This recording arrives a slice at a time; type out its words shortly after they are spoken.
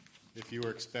If you were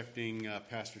expecting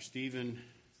Pastor Stephen,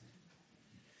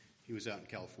 he was out in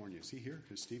California. Is he here?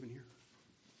 Is Stephen here?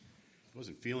 He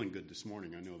wasn't feeling good this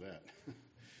morning, I know that.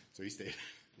 So he stayed.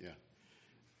 Yeah.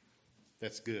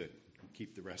 That's good.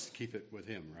 Keep it with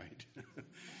him, right?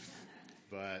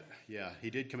 But yeah, he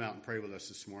did come out and pray with us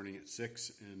this morning at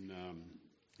 6, and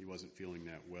he wasn't feeling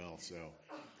that well, so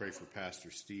pray for Pastor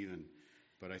Stephen.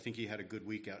 But I think he had a good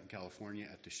week out in California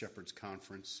at the Shepherd's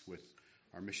Conference with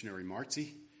our missionary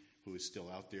Marcy, who is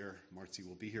still out there. Marcy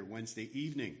will be here Wednesday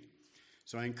evening.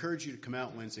 So I encourage you to come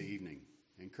out Wednesday evening.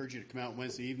 I encourage you to come out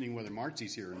Wednesday evening whether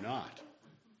Marcy's here or not.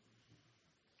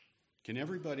 Can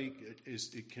everybody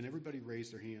raise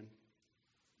their hand?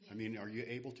 I mean, are you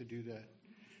able to do that?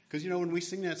 Because, when we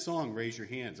sing that song, Raise Your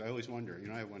Hands, I always wonder,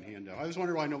 I have one hand up. I always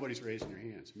wonder why nobody's raising their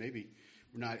hands. Maybe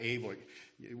we're not able.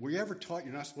 Were you ever taught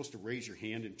you're not supposed to raise your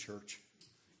hand in church?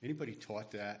 Anybody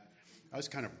taught that? I was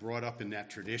kind of brought up in that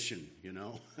tradition,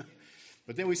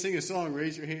 But then we sing a song,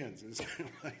 Raise Your Hands. It's kind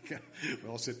of like, we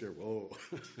all sit there, whoa,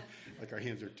 like our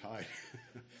hands are tied.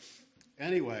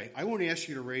 Anyway, I won't ask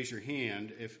you to raise your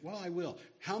hand. I will.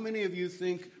 How many of you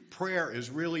think prayer is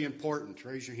really important?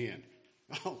 Raise your hand.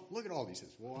 Oh, look at all these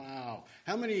hands. Wow.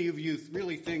 How many of you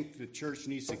really think the church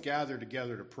needs to gather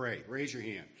together to pray? Raise your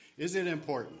hand. Is it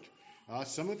important?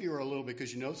 Some of you are a little bit,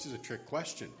 because this is a trick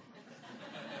question.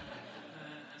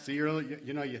 So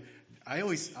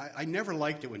I never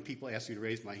liked it when people asked me to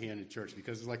raise my hand in church,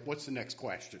 because it's like, what's the next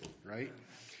question, right?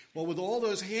 Well, with all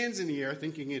those hands in the air,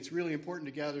 thinking it's really important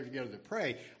to gather together to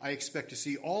pray, I expect to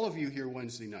see all of you here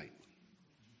Wednesday night.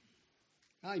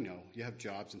 I know you have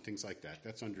jobs and things like that.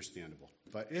 That's understandable.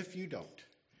 But if you don't,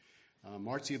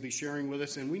 Marcy will be sharing with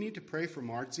us, and we need to pray for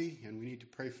Marcy, and we need to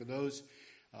pray for those,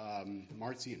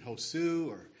 Marcy and Hosu,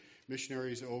 or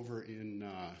missionaries over in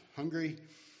Hungary.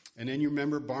 And then you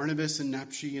remember Barnabas and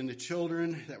Napshi and the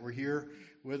children that were here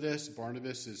with us.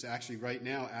 Barnabas is actually right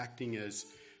now acting as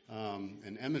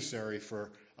an emissary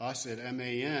for us at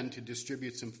MAN to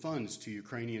distribute some funds to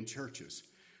Ukrainian churches.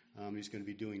 He's going to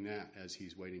be doing that as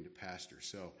he's waiting to pastor.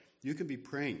 So you can be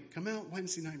praying. Come out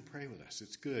Wednesday night and pray with us.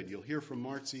 It's good. You'll hear from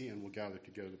Marcy, and we'll gather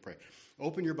together to pray.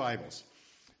 Open your Bibles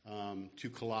to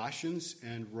Colossians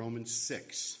and Romans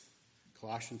 6.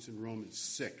 Colossians and Romans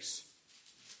 6.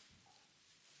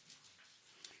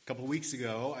 A couple of weeks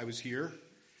ago, I was here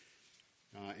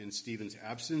in Stephen's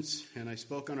absence, and I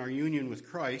spoke on our union with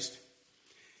Christ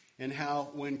and how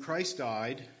when Christ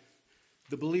died,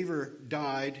 the believer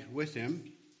died with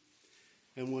him,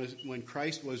 and when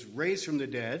Christ was raised from the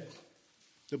dead,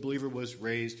 the believer was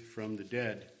raised from the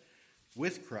dead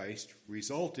with Christ,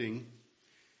 resulting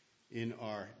in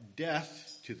our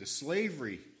death to the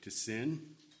slavery to sin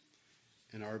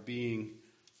and our being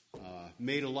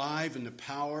made alive in the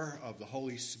power of the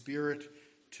Holy Spirit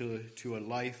to a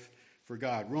life for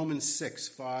God. Romans 6,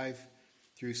 5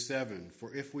 through 7.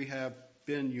 For if we have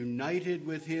been united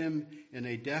with him in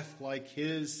a death like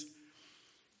his,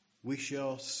 we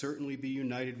shall certainly be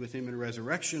united with him in a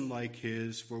resurrection like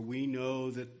his. For we know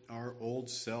that our old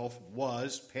self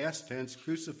was, past tense,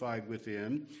 crucified with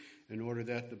him, in order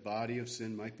that the body of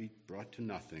sin might be brought to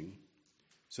nothing,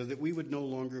 so that we would no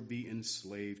longer be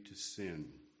enslaved to sin.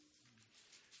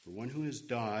 For one who has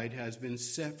died has been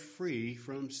set free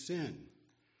from sin.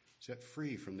 Set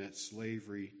free from that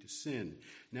slavery to sin.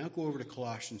 Now go over to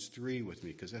Colossians 3 with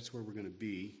me, because that's where we're going to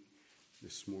be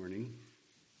this morning.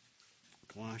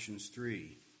 Colossians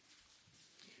 3.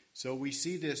 So we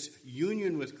see this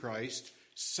union with Christ,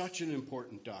 such an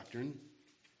important doctrine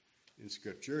in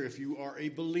Scripture. If you are a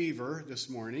believer this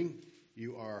morning,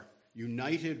 you are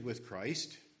united with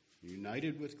Christ.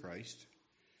 United with Christ.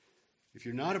 If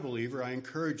you're not a believer, I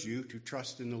encourage you to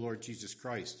trust in the Lord Jesus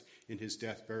Christ in his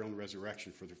death, burial, and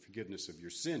resurrection for the forgiveness of your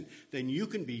sin. Then you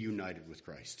can be united with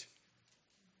Christ.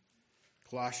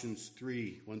 Colossians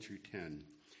 3, 1 through 10.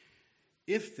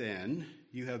 If then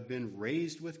you have been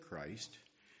raised with Christ,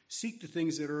 seek the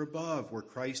things that are above, where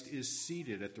Christ is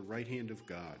seated at the right hand of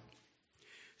God.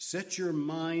 Set your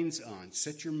minds on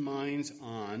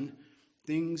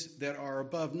things that are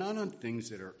above, not on things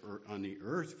that are on the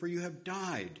earth, for you have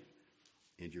died,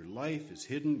 and your life is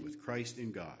hidden with Christ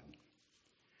in God.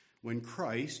 When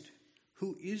Christ,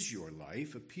 who is your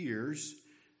life, appears,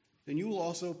 then you will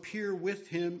also appear with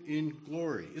him in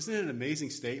glory. Isn't it an amazing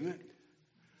statement?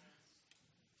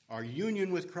 Our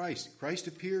union with Christ. Christ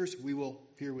appears, we will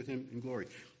appear with him in glory.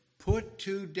 Put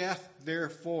to death,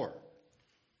 therefore.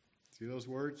 See those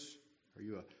words? Are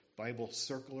you a Bible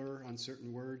circler on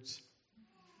certain words?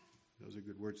 Those are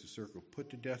good words to circle. Put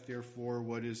to death, therefore,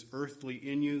 what is earthly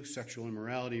in you, sexual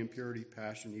immorality, impurity,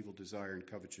 passion, evil desire, and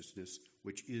covetousness,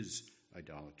 which is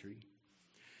idolatry.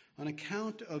 On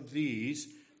account of these,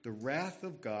 the wrath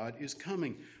of God is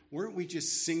coming. Weren't we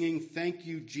just singing, "Thank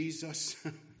you, Jesus"?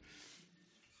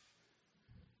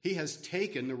 He has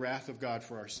taken the wrath of God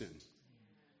for our sin.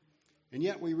 And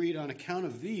yet we read, on account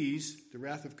of these, the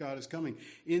wrath of God is coming.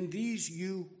 In these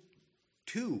you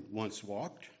too once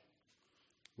walked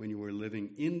when you were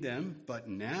living in them, but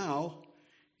now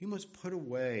you must put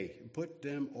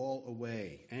them all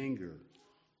away: anger,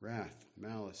 wrath,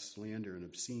 malice, slander, and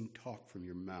obscene talk from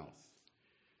your mouth.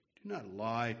 Do not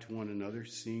lie to one another,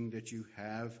 seeing that you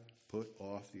have put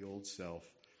off the old self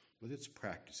with its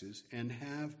practices and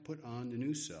have put on the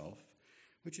new self,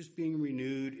 which is being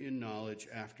renewed in knowledge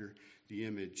after the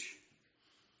image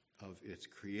of its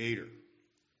creator.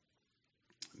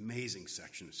 Amazing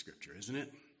section of Scripture, isn't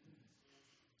it?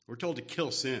 We're told to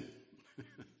kill sin.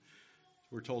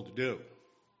 We're told to do.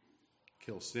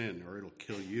 Kill sin, or it'll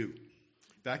kill you.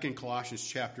 Back in Colossians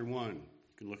chapter 1, you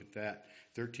can look at that,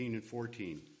 13 and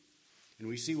 14. And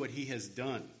we see what he has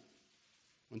done.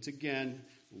 Once again,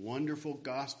 the wonderful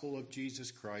gospel of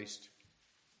Jesus Christ.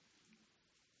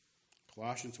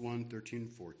 Colossians 1, 13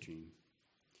 and 14.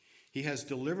 He has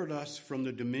delivered us from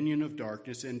the dominion of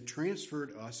darkness and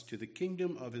transferred us to the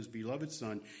kingdom of his beloved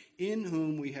Son, in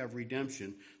whom we have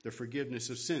redemption, the forgiveness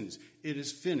of sins. It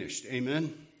is finished.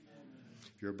 Amen?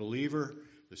 If you're a believer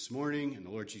this morning in the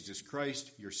Lord Jesus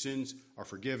Christ, your sins are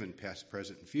forgiven, past,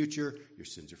 present, and future. Your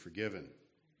sins are forgiven.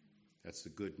 That's the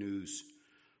good news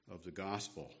of the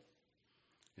gospel.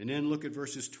 And then look at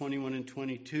verses 21 and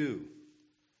 22.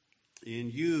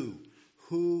 In you,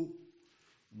 who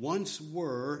once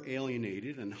were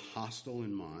alienated and hostile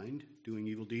in mind, doing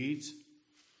evil deeds,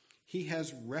 he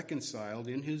has reconciled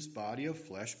in his body of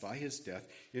flesh by his death,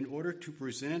 in order to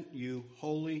present you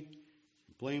holy,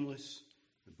 blameless,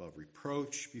 above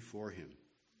reproach before him.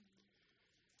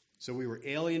 So we were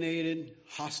alienated,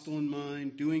 hostile in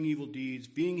mind, doing evil deeds,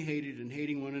 being hated and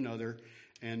hating one another.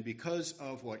 And because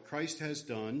of what Christ has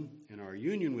done in our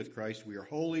union with Christ, we are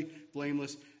holy,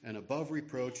 blameless, and above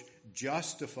reproach,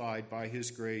 justified by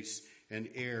his grace and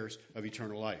heirs of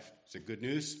eternal life. Is it good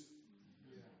news?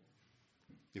 Yeah.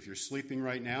 If you're sleeping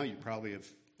right now, you probably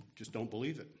just don't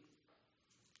believe it.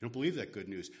 You don't believe that good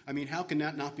news. I mean, how can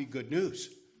that not be good news?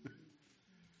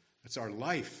 That's our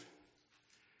life.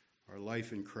 Our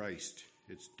life in Christ.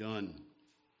 It's done.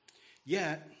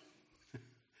 Yet,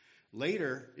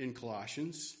 later in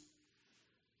Colossians,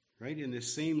 right, in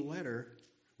this same letter,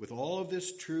 with all of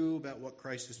this true about what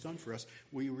Christ has done for us,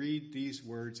 we read these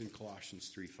words in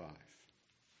Colossians 3:5.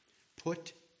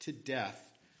 Put to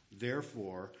death,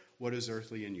 therefore, what is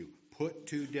earthly in you. Put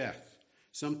to death.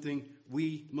 Something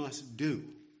we must do.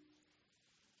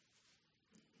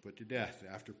 Put to death.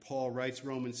 After Paul writes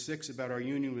Romans 6 about our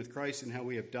union with Christ and how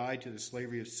we have died to the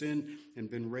slavery of sin and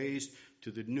been raised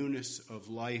to the newness of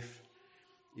life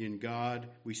in God,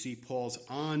 we see Paul's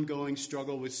ongoing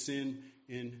struggle with sin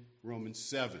in Romans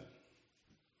 7.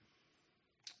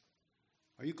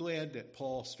 Are you glad that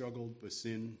Paul struggled with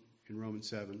sin in Romans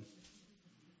 7?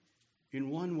 In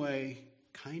one way,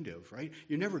 kind of, right?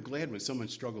 You're never glad when someone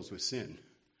struggles with sin.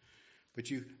 But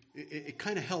it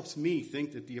kind of helps me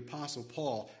think that the Apostle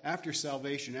Paul, after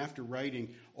salvation, after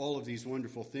writing all of these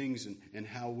wonderful things and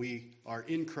how we are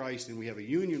in Christ and we have a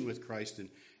union with Christ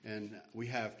and we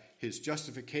have his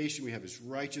justification, we have his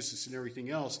righteousness and everything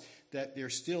else, that there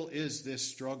still is this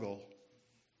struggle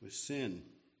with sin.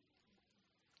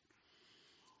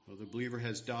 Though the believer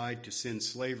has died to sin's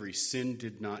slavery, sin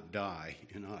did not die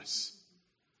in us.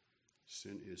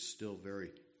 Sin is still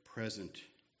very present.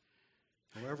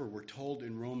 However, we're told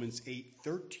in Romans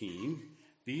 8:13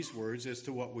 these words as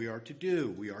to what we are to do.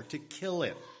 We are to kill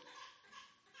it.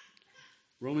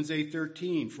 Romans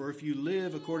 8:13, for if you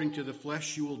live according to the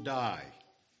flesh, you will die.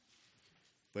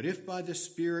 But if by the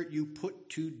Spirit you put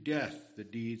to death the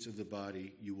deeds of the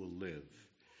body, you will live.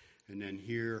 And then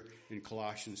here in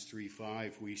Colossians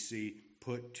 3:5, we see,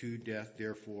 put to death,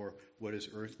 therefore, what is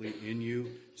earthly in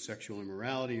you, sexual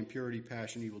immorality, impurity,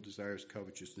 passion, evil desires,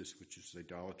 covetousness, which is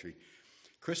idolatry.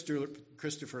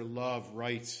 Christopher Love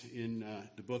writes in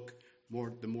the book,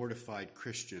 The Mortified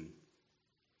Christian.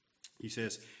 He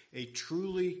says, a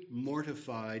truly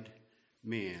mortified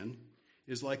man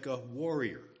is like a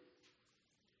warrior.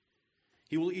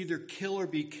 He will either kill or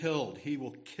be killed. He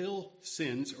will kill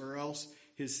sins, or else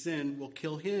his sin will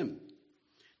kill him.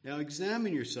 Now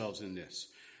examine yourselves in this.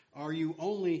 Are you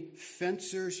only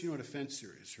fencers? You know what a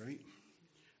fencer is, right?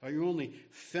 Are you only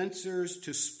fencers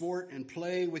to sport and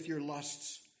play with your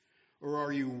lusts? Or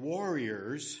are you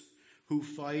warriors who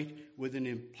fight with an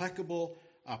implacable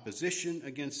opposition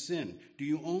against sin? Do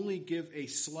you only give a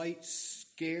slight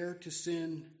scare to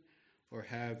sin? Or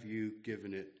have you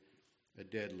given it a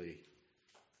deadly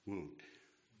wound.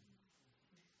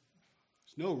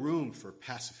 There's no room for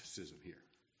pacifism here,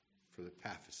 for the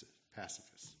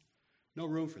pacifists. No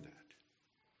room for that.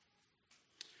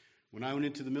 When I went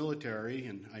into the military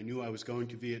and I knew I was going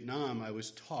to Vietnam, I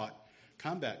was taught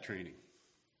combat training.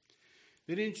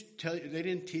 They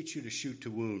didn't teach you to shoot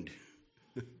to wound.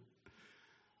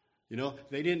 You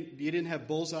didn't have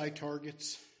bullseye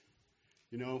targets,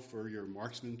 for your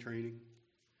marksman training.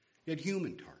 You had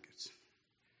human targets.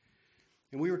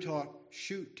 And we were taught,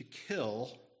 shoot to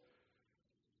kill,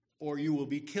 or you will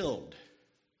be killed.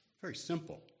 Very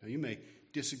simple. Now, you may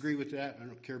disagree with that. I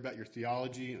don't care about your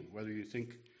theology and whether you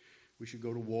think we should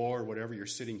go to war or whatever. You're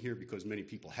sitting here because many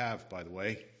people have, by the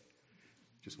way.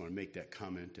 Just want to make that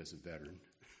comment as a veteran.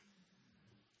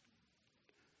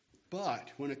 But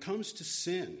when it comes to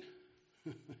sin,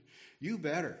 you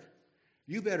better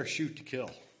shoot to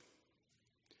kill.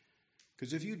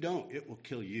 Because if you don't, it will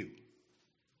kill you.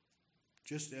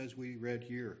 Just as we read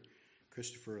here,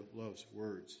 Christopher Love's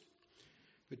words.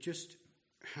 But just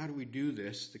how do we do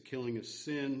this, the killing of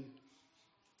sin?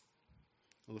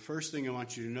 Well, the first thing I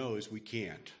want you to know is we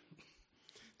can't.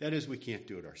 That is, we can't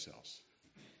do it ourselves.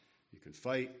 You can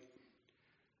fight,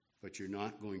 but you're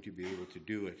not going to be able to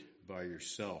do it by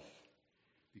yourself.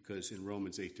 Because in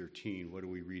Romans 8:13, what do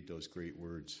we read those great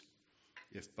words?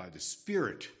 If by the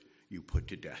Spirit you put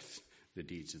to death the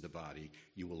deeds of the body,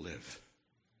 you will live.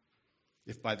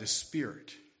 If by the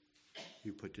Spirit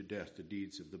you put to death the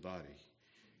deeds of the body,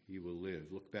 you will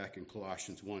live. Look back in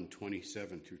Colossians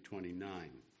 1:27 through 29.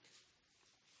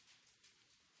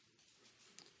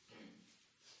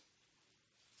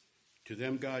 To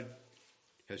them God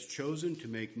has chosen to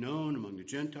make known among the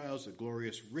Gentiles the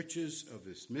glorious riches of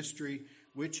this mystery,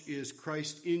 which is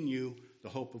Christ in you, the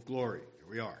hope of glory. Here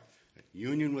we are, at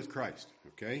union with Christ.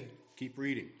 Okay? Keep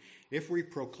reading. If we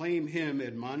proclaim him,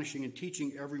 admonishing and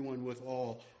teaching everyone with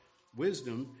all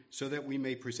wisdom, so that we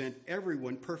may present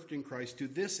everyone perfect in Christ, to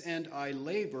this end I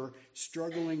labor,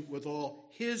 struggling with all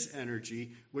his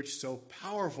energy, which so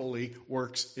powerfully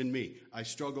works in me. I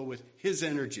struggle with his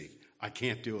energy. I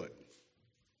can't do it.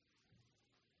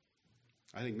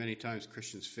 I think many times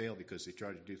Christians fail because they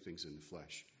try to do things in the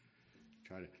flesh.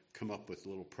 Try to come up with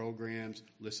little programs,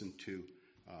 listen to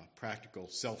practical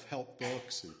self-help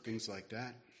books and things like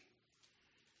that.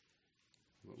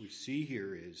 What we see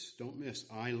here is, don't miss,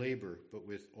 I labor, but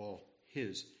with all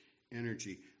his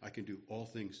energy. I can do all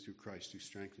things through Christ who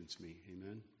strengthens me.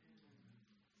 Amen?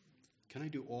 Can I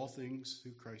do all things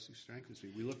through Christ who strengthens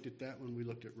me? We looked at that when we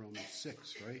looked at Romans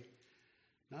 6, right?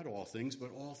 Not all things,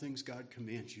 but all things God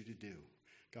commands you to do.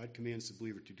 God commands the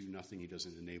believer to do nothing he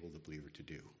doesn't enable the believer to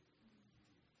do.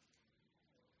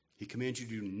 He commands you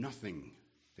to do nothing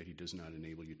that he does not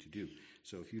enable you to do.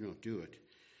 So if you don't do it,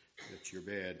 that's your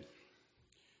bad.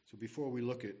 So before we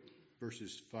look at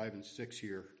verses 5 and 6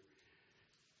 here,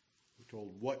 we're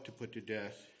told what to put to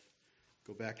death.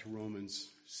 Go back to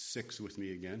Romans 6 with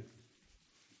me again.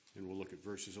 And we'll look at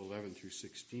verses 11 through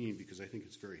 16 because I think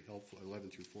it's very helpful, 11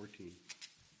 through 14.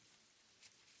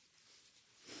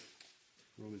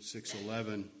 Romans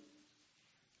 6:11.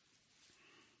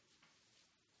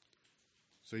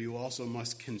 So you also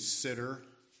must consider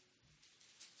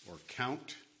or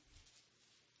count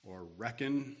or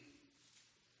reckon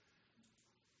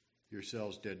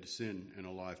yourselves dead to sin and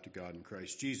alive to God in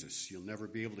Christ Jesus. You'll never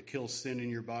be able to kill sin in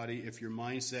your body if your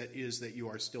mindset is that you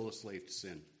are still a slave to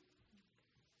sin.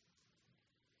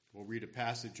 We'll read a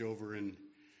passage over in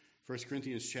 1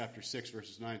 Corinthians chapter 6,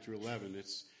 verses 9 through 11.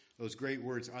 It's those great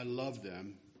words. I love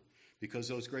them because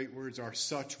those great words are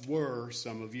such were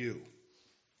some of you.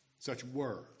 Such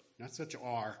were, not such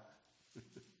are.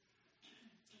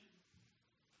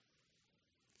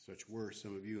 Such were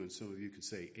some of you, and some of you can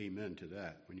say amen to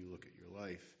that when you look at your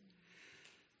life.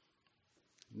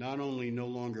 Not only no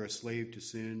longer a slave to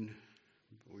sin,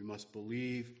 but we must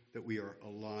believe that we are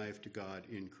alive to God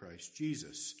in Christ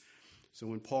Jesus. So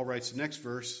when Paul writes the next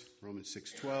verse, Romans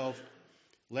 6:12,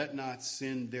 let not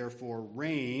sin therefore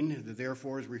reign. The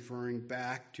therefore is referring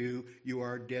back to you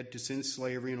are dead to sin,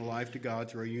 slavery, and alive to God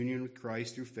through our union with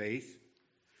Christ through faith.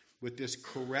 With this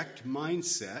correct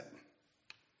mindset,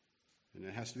 and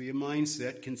it has to be a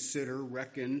mindset, consider,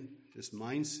 reckon this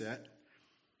mindset.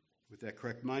 With that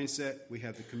correct mindset, we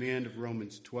have the command of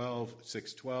Romans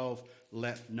 6:12,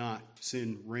 let not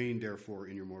sin reign therefore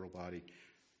in your mortal body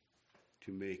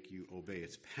to make you obey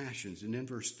its passions. And in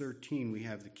verse 13, we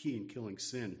have the key in killing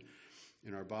sin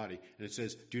in our body. And it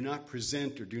says, do not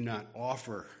present or do not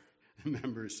offer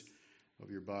members of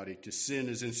your body to sin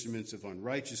as instruments of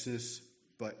unrighteousness.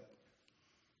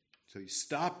 So you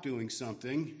stop doing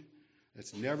something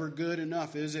that's never good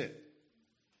enough, is it?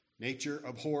 Nature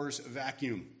abhors a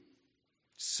vacuum.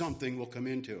 Something will come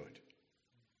into it.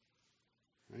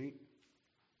 Right?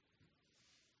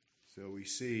 So we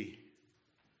see,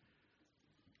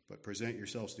 but present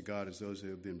yourselves to God as those who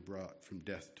have been brought from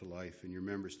death to life, and your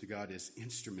members to God as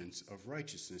instruments of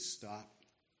righteousness. Stop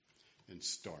and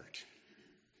start.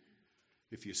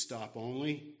 If you stop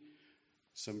only,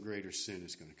 some greater sin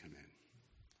is going to come in.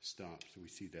 Stop. So we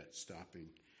see that stopping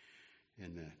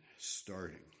and that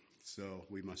starting. So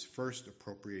we must first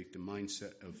appropriate the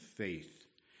mindset of faith,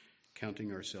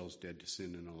 counting ourselves dead to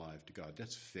sin and alive to God.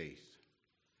 That's faith.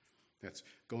 That's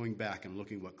going back and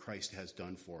looking what Christ has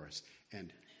done for us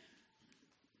and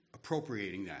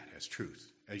appropriating that as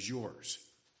truth, as yours.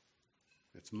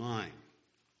 That's mine.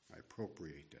 I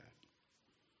appropriate that.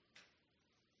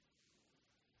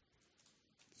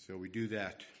 So we do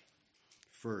that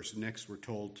first. Next, we're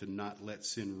told to not let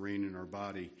sin reign in our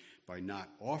body by not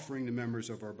offering the members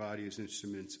of our body as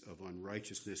instruments of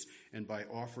unrighteousness, and by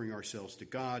offering ourselves to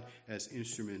God as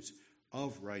instruments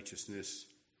of righteousness.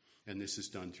 And this is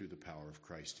done through the power of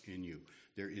Christ in you.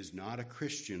 There is not a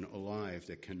Christian alive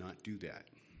that cannot do that.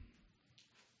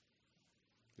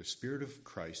 The Spirit of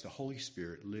Christ, the Holy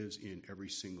Spirit, lives in every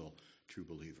single true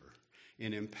believer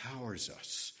and empowers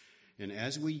us. And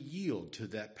as we yield to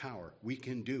that power, we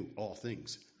can do all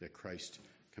things that Christ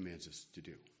commands us to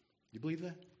do. You believe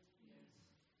that?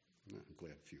 Yes. I'm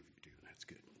glad a few of you do. That's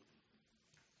good.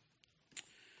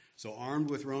 So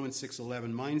armed with Romans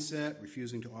 6:11 mindset,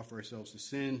 refusing to offer ourselves to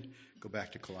sin, go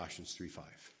back to Colossians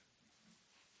 3:5,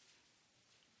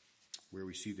 where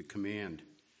we see the command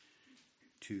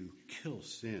to kill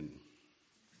sin.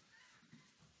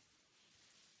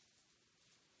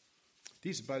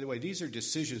 These, by the way, these are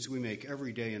decisions we make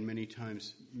every day and many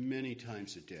times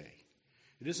a day.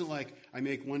 It isn't like I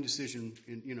make one decision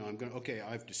and,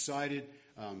 I've decided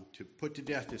to put to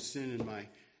death this sin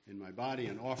in my body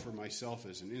and offer myself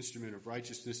as an instrument of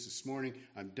righteousness this morning.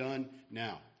 I'm done.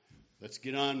 Now, let's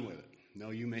get on with it. No,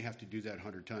 you may have to do that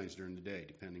 100 times during the day,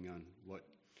 depending on what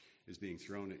is being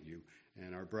thrown at you.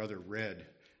 And our brother read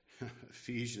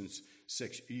Ephesians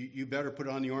 6. You better put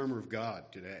on the armor of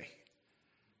God today,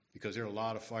 because there are a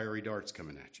lot of fiery darts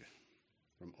coming at you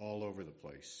from all over the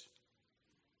place.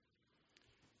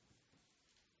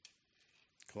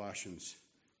 Colossians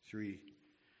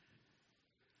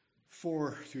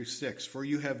 3:4-6. For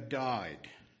you have died,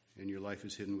 and your life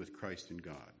is hidden with Christ in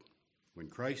God. When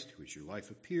Christ, who is your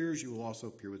life, appears, you will also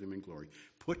appear with him in glory.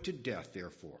 Put to death,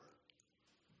 therefore.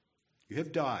 You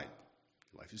have died.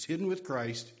 Your life is hidden with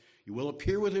Christ. You will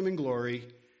appear with him in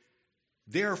glory.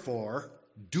 Therefore,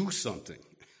 do something.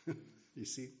 You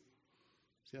see?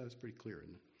 See how that's pretty clear,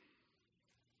 isn't it?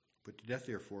 Put to death,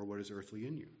 therefore, what is earthly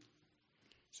in you.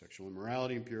 Sexual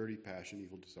immorality, impurity, passion,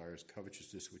 evil desires,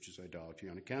 covetousness, which is idolatry.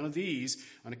 On account of these,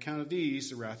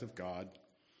 the wrath of God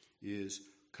is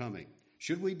coming.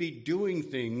 Should we be doing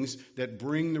things that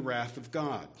bring the wrath of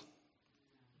God?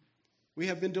 We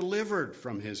have been delivered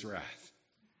from his wrath.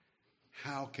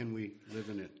 How can we live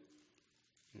in it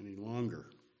any longer?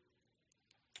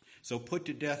 So put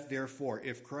to death, therefore.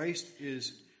 If Christ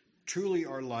is truly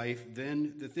our life,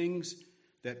 then the things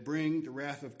that bring the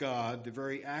wrath of God, the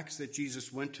very acts that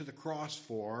Jesus went to the cross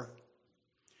for,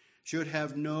 should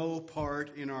have no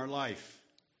part in our life.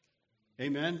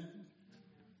 Amen?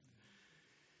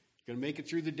 Going to make it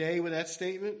through the day with that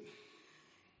statement?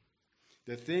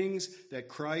 The things that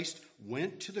Christ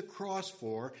went to the cross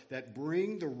for, that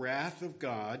bring the wrath of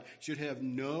God, should have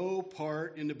no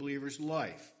part in the believer's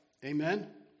life. Amen?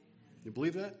 You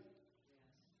believe that?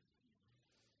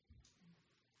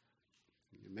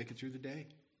 You make it through the day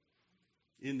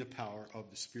in the power of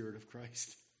the Spirit of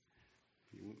Christ.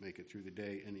 You won't make it through the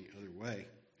day any other way.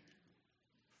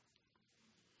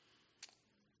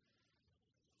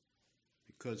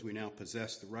 Because we now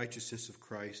possess the righteousness of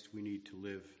Christ, we need to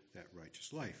live that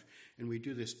righteous life. And we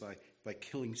do this by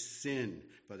killing sin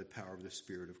by the power of the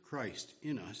Spirit of Christ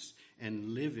in us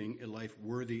and living a life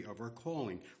worthy of our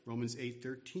calling. Romans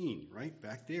 8:13, right?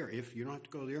 Back there. If you don't have to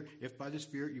go there, if by the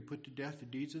Spirit you put to death the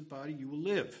deeds of the body, you will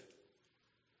live.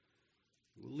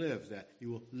 You will live that.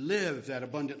 You will live that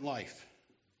abundant life,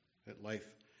 that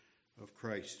life of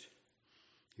Christ.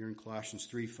 Here in Colossians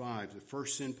 3:5, the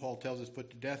first sin Paul tells us put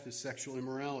to death is sexual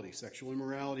immorality. Sexual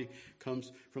immorality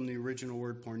comes from the original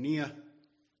word porneia,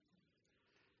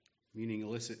 meaning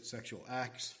illicit sexual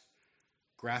acts.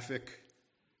 Graphic,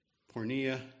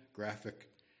 porneia, graphic,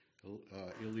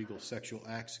 illegal sexual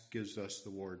acts gives us the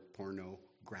word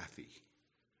pornography.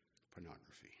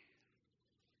 Pornography.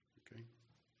 Okay?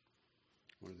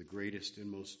 One of the greatest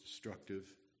and most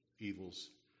destructive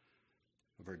evils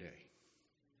of our day.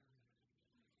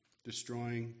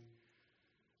 Destroying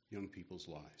young people's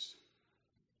lives.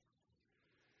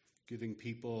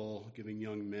 Giving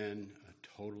young men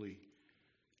a totally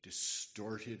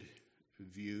distorted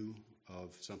view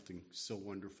of something so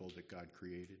wonderful that God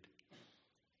created.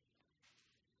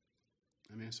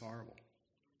 I mean, it's horrible.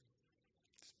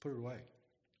 Just put it away.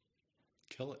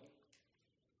 Kill it.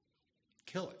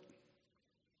 Kill it.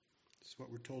 It's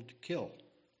what we're told to kill.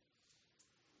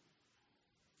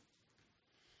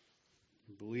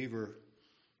 The believer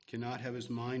cannot have his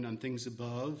mind on things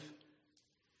above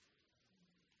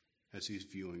as he's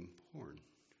viewing porn.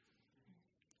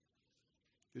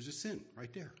 There's a sin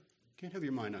right there. You can't have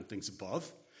your mind on things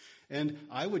above. And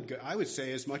I would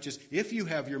say as much as if you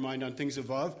have your mind on things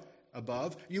above,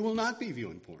 you will not be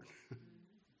viewing porn.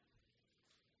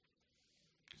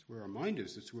 It's where our mind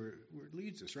is. It's where it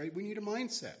leads us, right? We need a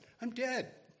mindset. I'm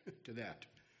dead to that.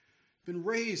 Been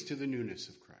raised to the newness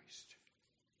of Christ.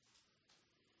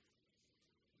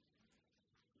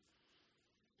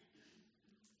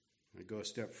 I go a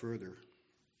step further.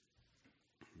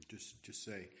 Just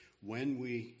say, when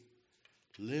we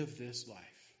live this life,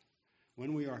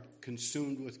 when we are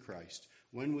consumed with Christ,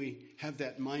 when we have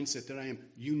that mindset that I am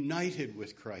united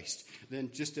with Christ, then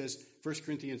just as 1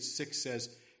 Corinthians 6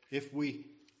 says, if we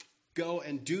go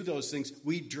and do those things,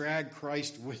 we drag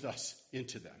Christ with us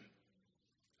into them.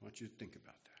 I want you to think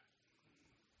about that.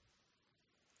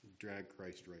 Drag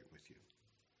Christ right with you.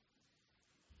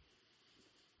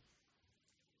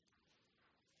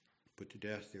 Put to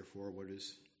death, therefore, what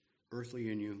is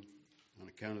earthly in you. On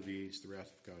account of these, the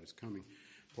wrath of God is coming.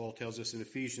 Paul tells us in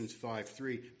Ephesians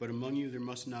 5:3, but among you there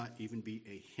must not even be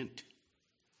a hint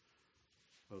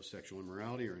of sexual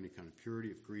immorality or any kind of purity,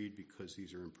 of greed, because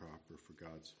these are improper for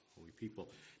God's holy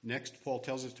people. Next, Paul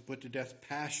tells us to put to death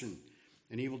passion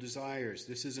and evil desires.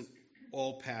 This isn't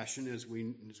all passion, as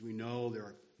we know. There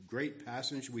are great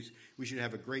passions. We should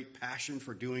have a great passion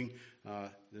for doing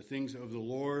the things of the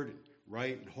Lord,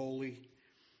 right and holy.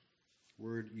 The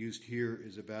word used here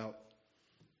is about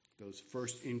those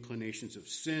first inclinations of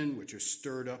sin, which are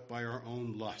stirred up by our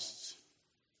own lusts.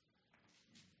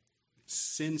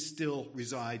 Sin still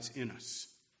resides in us.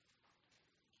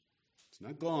 It's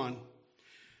not gone.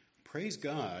 Praise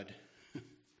God,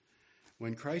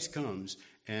 when Christ comes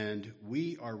and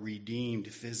we are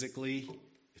redeemed physically,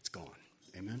 it's gone.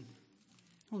 Amen?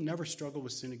 We'll never struggle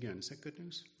with sin again. Is that good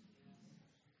news?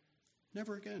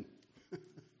 Never again.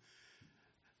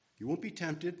 You won't be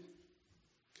tempted.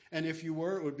 And if you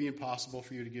were, it would be impossible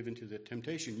for you to give into that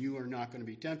temptation. You are not going to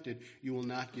be tempted. You will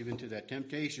not give into that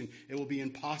temptation. It will be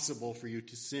impossible for you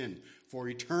to sin for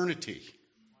eternity.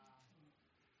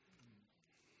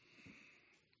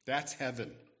 That's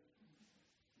heaven.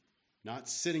 Not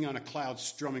sitting on a cloud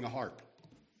strumming a harp.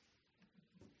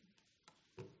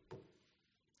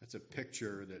 That's a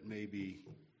picture that maybe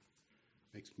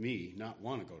makes me not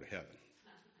want to go to heaven.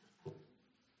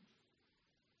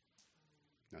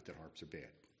 Not that harps are bad.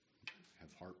 Have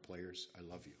harp players. I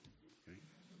love you. Okay?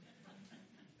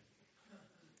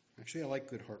 Actually, I like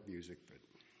good harp music, but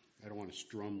I don't want to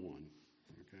strum one.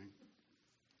 Okay?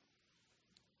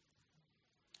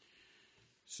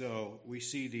 So we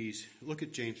see these. Look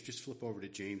at James. Just flip over to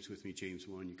James with me. James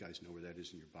 1. You guys know where that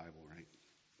is in your Bible, right?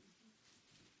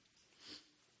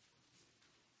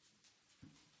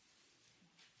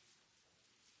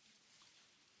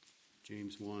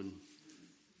 James 1.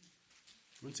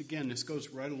 Once again, this goes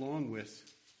right along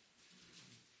with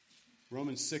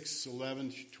Romans 6,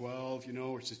 11, 12,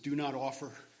 where it says, do not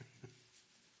offer.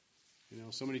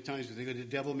 So many times we think, the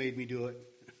devil made me do it.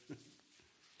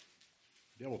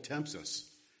 The devil tempts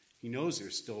us. He knows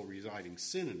there's still residing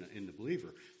sin in the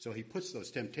believer. So he puts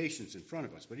those temptations in front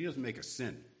of us, but he doesn't make us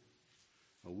sin.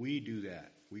 We do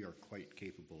that. We are quite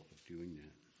capable of doing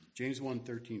that. James 1,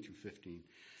 13 through 15.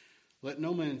 Let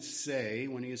no man say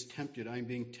when he is tempted, I am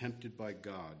being tempted by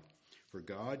God. For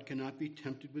God cannot be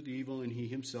tempted with evil, and he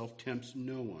himself tempts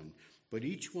no one. But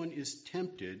each one is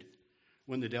tempted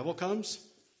when the devil comes.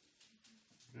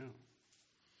 Yeah.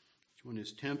 Each one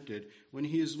is tempted when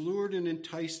he is lured and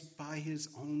enticed by his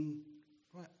own,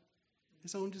 what?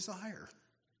 His own desire.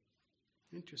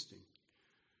 Interesting.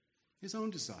 His own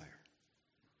desire.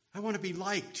 I want to be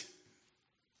liked.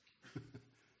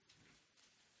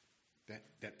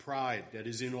 That pride that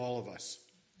is in all of us.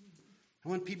 I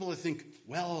want people to think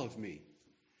well of me.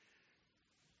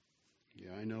 Yeah,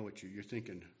 I know what you're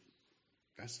thinking.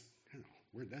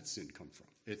 Where'd that sin come from?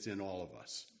 It's in all of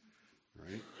us,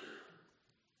 right?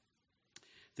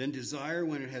 Then desire,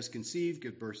 when it has conceived,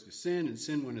 gives birth to sin, and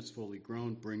sin, when it's fully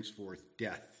grown, brings forth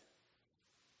death.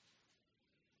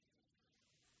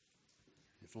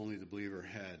 If only the believer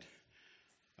had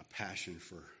a passion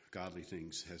for godly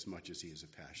things as much as he has a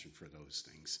passion for those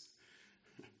things.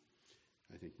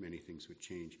 I think many things would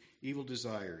change. Evil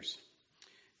desires.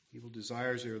 Evil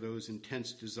desires are those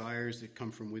intense desires that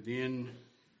come from within,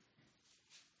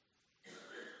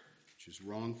 which is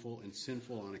wrongful and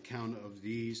sinful. On account of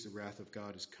these, the wrath of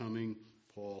God is coming.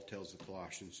 Paul tells the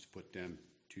Colossians to put them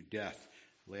to death.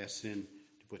 Last sin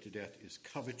to put to death is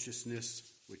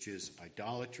covetousness, which is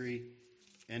idolatry.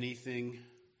 Anything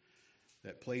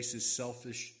that places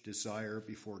selfish desire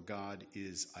before God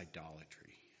is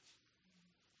idolatry.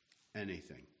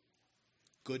 Anything.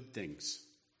 Good things.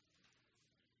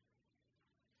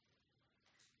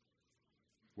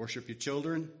 Worship your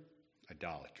children,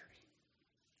 idolatry.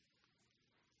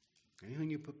 Anything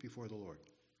you put before the Lord.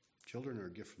 Children are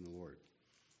a gift from the Lord.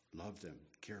 Love them,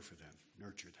 care for them,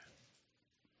 nurture them.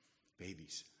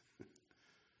 Babies.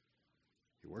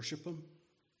 You worship them,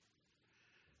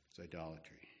 it's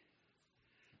idolatry.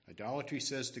 Idolatry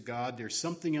says to God, there's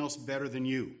something else better than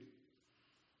you.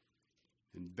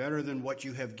 And better than what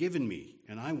you have given me,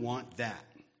 and I want that.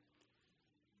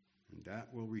 And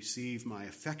that will receive my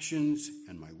affections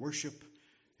and my worship,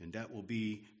 and that will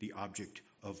be the object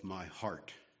of my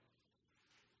heart.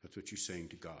 That's what you're saying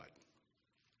to God.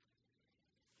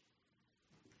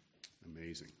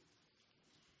 Amazing.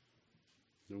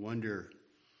 No wonder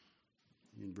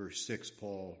in verse 6,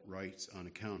 Paul writes, on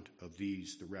account of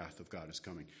these, the wrath of God is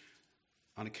coming.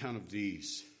 On account of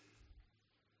these,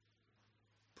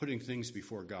 putting things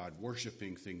before God,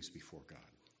 worshiping things before God.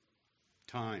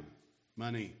 Time,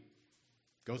 money,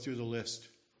 go through the list.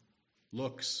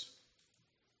 Looks,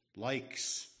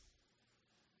 likes.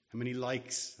 How many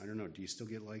likes? I don't know. Do you still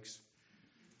get likes?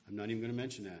 I'm not even going to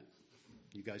mention that.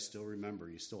 You guys still remember.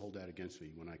 You still hold that against me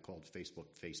when I called Facebook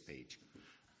face page.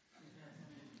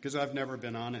 Because I've never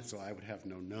been on it, so I would have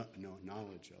no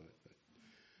knowledge of it. But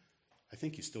I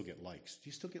think you still get likes. Do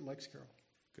you still get likes, Carol?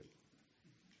 Good.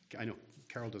 I know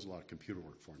Carol does a lot of computer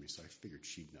work for me, so I figured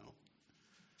she'd know.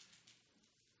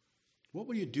 What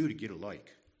will you do to get a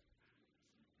like?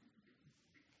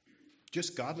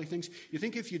 Just godly things? You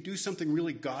think if you do something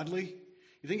really godly,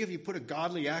 you think if you put a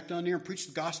godly act on there and preach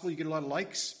the gospel, you get a lot of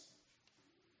likes?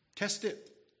 Test it.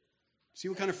 See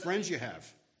what kind of friends you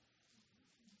have.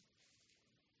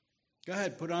 Go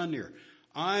ahead, put on there.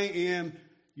 I am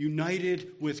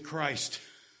united with Christ.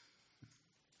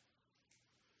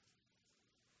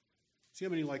 See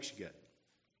how many likes you get.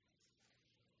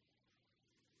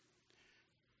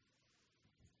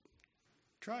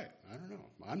 Try it. I don't know.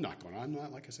 I'm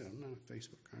not, like I said, I'm not on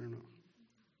Facebook. I don't know.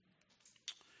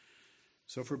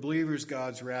 So for believers,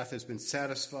 God's wrath has been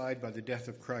satisfied by the death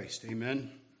of Christ.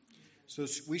 Amen? So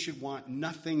we should want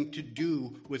nothing to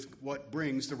do with what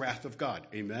brings the wrath of God.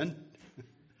 Amen?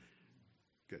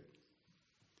 Good.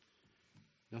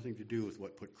 Nothing to do with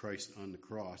what put Christ on the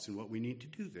cross. And what we need to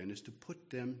do then is to put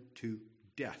them to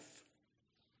death.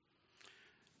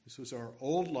 This was our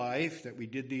old life that we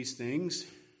did these things.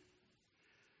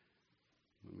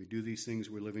 When we do these things,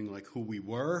 we're living like who we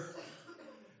were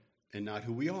and not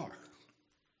who we are.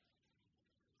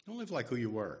 Don't live like who you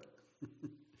were.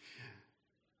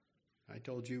 I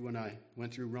told you when I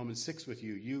went through Romans 6 with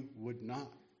you, you would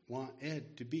not want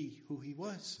Ed to be who he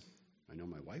was. I know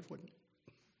my wife wouldn't.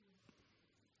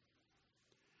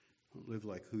 Don't live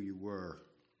like who you were.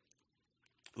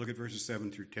 Look at verses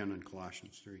 7 through 10 in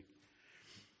Colossians 3.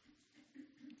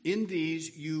 In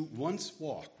these you once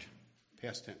walked,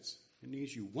 past tense. In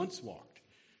these you once walked.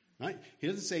 Right? He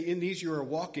doesn't say in these you are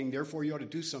walking, therefore you ought to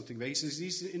do something. But he says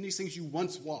in these things you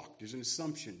once walked. There's an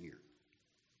assumption here.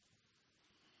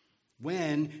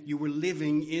 When you were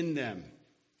living in them.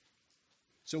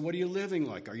 So what are you living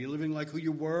like? Are you living like who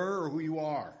you were or who you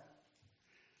are?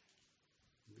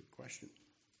 Good question.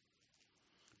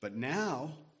 But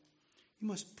now, you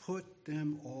must put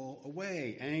them all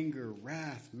away. Anger,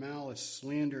 wrath, malice,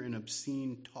 slander, and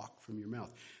obscene talk from your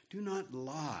mouth. Do not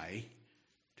lie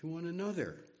to one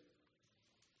another.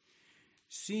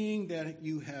 Seeing that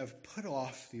you have put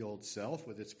off the old self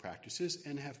with its practices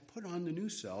and have put on the new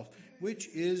self, which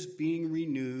is being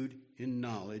renewed in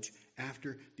knowledge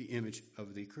after the image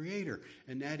of the Creator.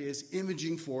 And that is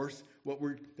imaging forth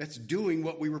that's doing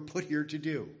what we were put here to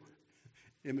do.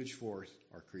 Image forth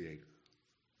our Creator.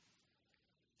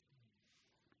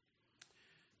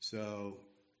 So,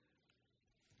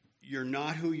 you're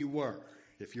not who you were.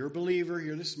 If you're a believer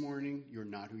here this morning, you're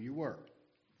not who you were.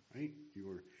 Right?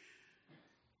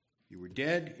 You were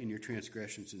dead in your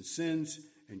transgressions and sins,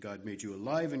 and God made you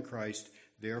alive in Christ.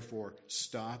 Therefore,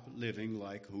 stop living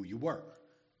like who you were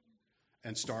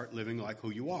and start living like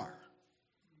who you are.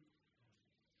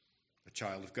 A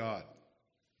child of God.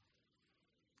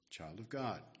 Child of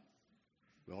God.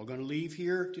 We're all going to leave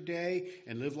here today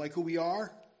and live like who we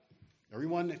are.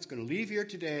 Everyone that's going to leave here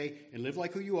today and live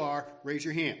like who you are, raise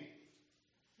your hand.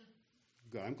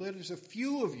 Good. I'm glad there's a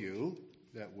few of you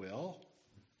that will.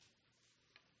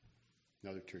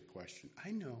 Another trick question.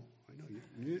 I know.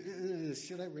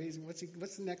 Should I raise it?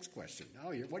 What's the next question?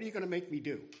 Oh, what are you going to make me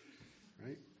do?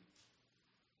 Right?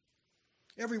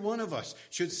 Every one of us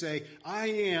should say, I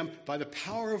am, by the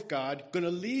power of God, going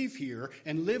to leave here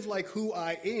and live like who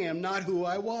I am, not who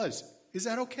I was. Is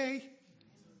that okay?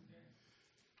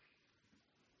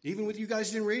 Even with you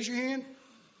guys didn't raise your hand?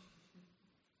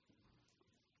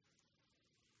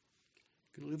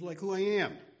 Going to live like who I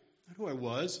am, not who I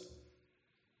was.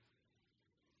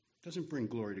 Doesn't bring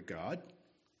glory to God.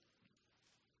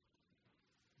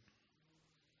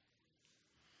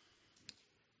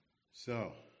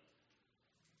 So,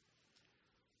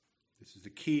 this is the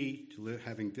key to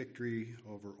having victory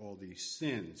over all these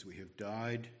sins. We have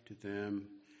died to them,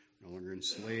 no longer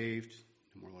enslaved,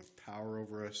 no more power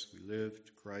over us. We live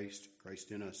to Christ,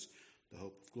 Christ in us, the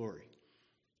hope of glory.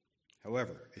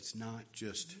 However, it's not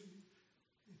just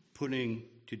putting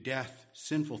to death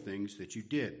sinful things that you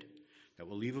did. That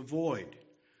will leave a void,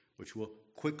 which will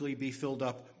quickly be filled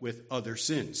up with other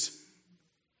sins.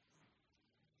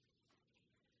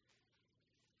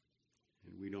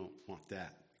 And we don't want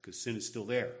that, because sin is still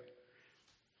there.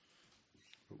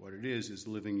 But what it is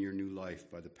living your new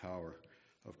life by the power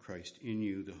of Christ in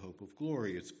you, the hope of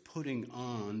glory. It's putting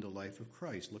on the life of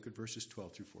Christ. Look at verses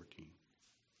 12 through 14.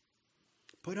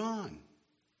 Put on.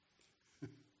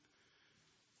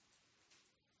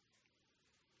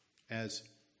 As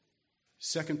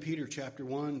 2 Peter chapter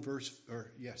 1 verse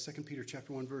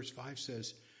 5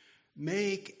 says,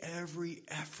 make every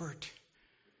effort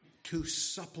to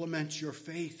supplement your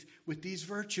faith with these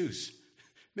virtues.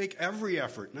 Make every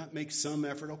effort, not make some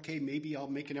effort. Okay, maybe I'll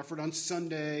make an effort on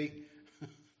Sunday.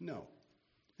 No.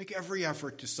 Make every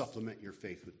effort to supplement your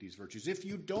faith with these virtues. If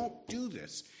you don't do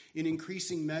this in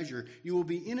increasing measure, you will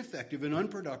be ineffective and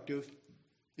unproductive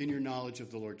in your knowledge of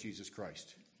the Lord Jesus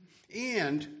Christ.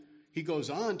 And he goes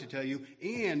on to tell you,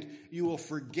 and you will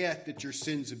forget that your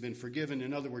sins have been forgiven.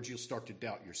 In other words, you'll start to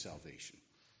doubt your salvation.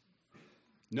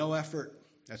 No effort,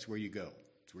 that's where you go.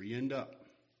 That's where you end up.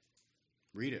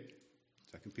 Read it.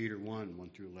 2 Peter 1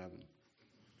 through 11.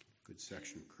 Good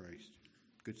section of Christ.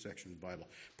 Good section of the Bible.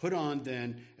 Put on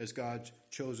then as God's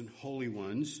chosen holy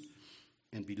ones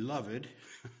and beloved.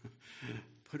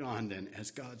 Put on then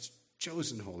as God's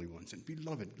chosen holy ones and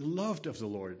beloved, loved of the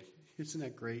Lord. Isn't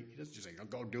that great? He doesn't just say, oh,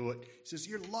 go do it. He says,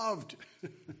 you're loved.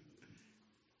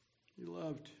 You're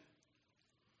loved.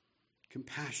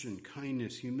 Compassion,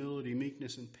 kindness, humility,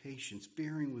 meekness, and patience,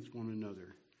 bearing with one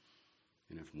another.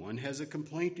 And if one has a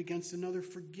complaint against another,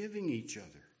 forgiving each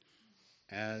other,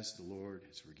 as the Lord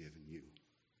has forgiven you.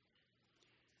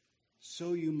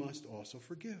 So you must also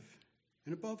forgive.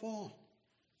 And above all,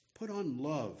 put on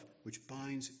love, which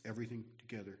binds everything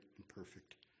together in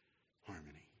perfect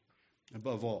harmony.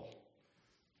 Above all.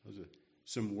 Those are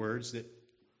some words that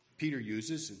Peter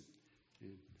uses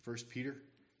in 1 Peter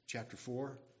chapter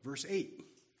 4, verse 8.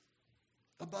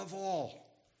 Above all,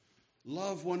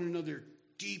 love one another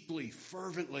deeply,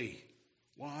 fervently.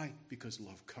 Why? Because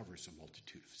love covers a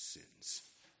multitude of sins.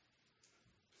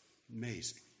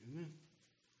 Amazing, isn't it?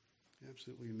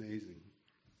 Absolutely amazing.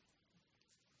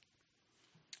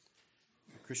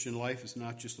 The Christian life is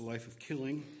not just a life of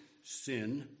killing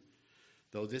sin,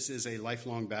 though this is a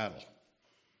lifelong battle.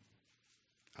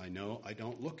 I know I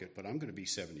don't look it, but I'm going to be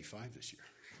 75 this year.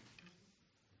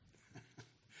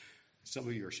 Some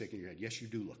of you are shaking your head. Yes, you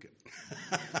do look it.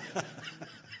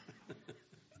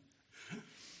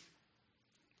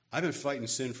 I've been fighting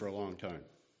sin for a long time.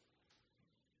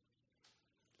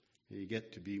 And you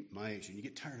get to be my age and you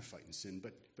get tired of fighting sin.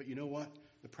 But you know what?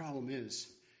 The problem is,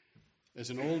 as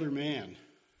an older man,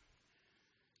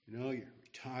 you're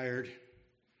tired.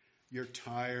 You're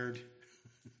tired.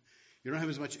 You don't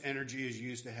have as much energy as you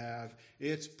used to have.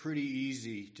 It's pretty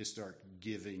easy to start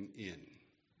giving in.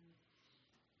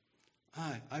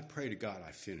 I pray to God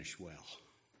I finish well.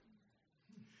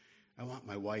 I want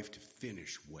my wife to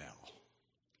finish well.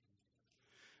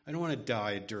 I don't want to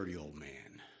die a dirty old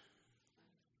man.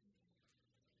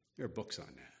 There are books on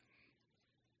that.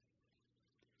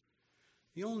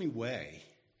 The only way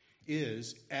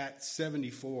is at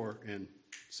 74 and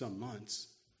some months,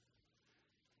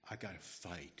 I got to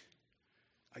fight.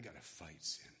 I got to fight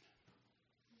sin.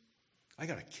 I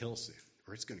got to kill sin,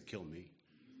 or it's going to kill me.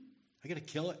 I got to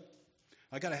kill it.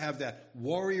 I got to have that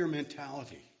warrior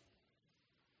mentality.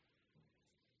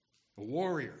 A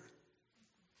warrior.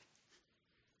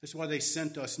 That's why they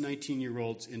sent us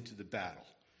 19-year-olds into the battle.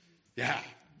 Yeah,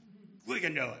 we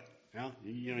can do it. Now,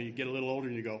 you get a little older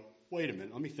and you go, wait a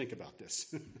minute, let me think about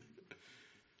this.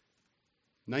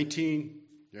 19,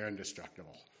 they're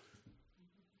indestructible.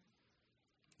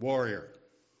 Warrior.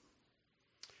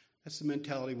 That's the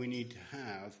mentality we need to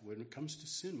have when it comes to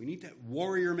sin. We need that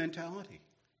warrior mentality.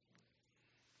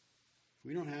 If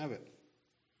we don't have it,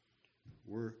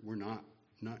 we're not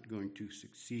going to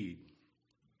succeed.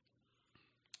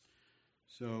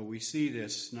 So we see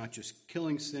this not just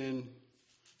killing sin.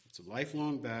 It's a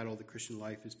lifelong battle. The Christian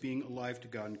life is being alive to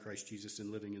God in Christ Jesus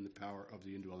and living in the power of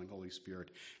the indwelling Holy Spirit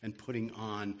and putting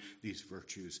on these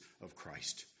virtues of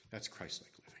Christ. That's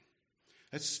Christ-like living.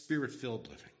 That's Spirit-filled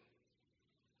living.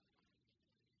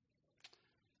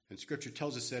 And Scripture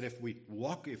tells us that if we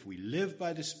live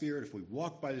by the Spirit, if we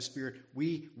walk by the Spirit,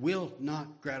 we will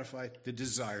not gratify the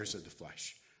desires of the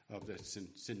flesh, of the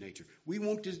sin nature. We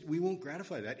won't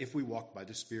gratify that if we walk by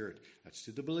the Spirit. That's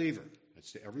to the believer.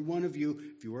 That's to every one of you.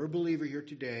 If you are a believer here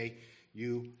today,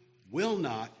 you will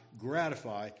not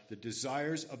gratify the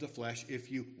desires of the flesh if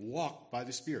you walk by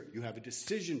the Spirit. You have a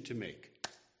decision to make.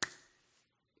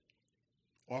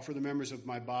 Offer the members of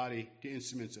my body to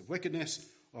instruments of wickedness.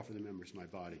 Offer the members of my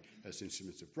body as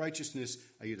instruments of righteousness.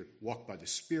 I either walk by the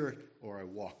Spirit or I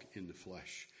walk in the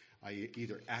flesh. I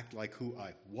either act like who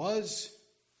I was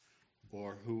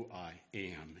or who I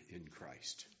am in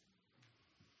Christ.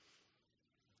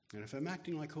 And if I'm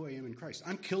acting like who I am in Christ,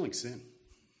 I'm killing sin.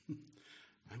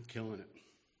 I'm killing it.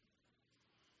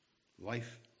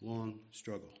 Lifelong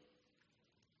struggle.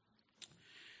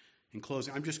 In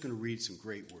closing, I'm just going to read some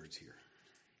great words here.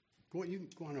 You can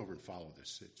go on over and follow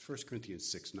this. It's 1 Corinthians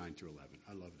 6, 9 through 11.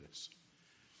 I love this.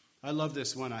 I love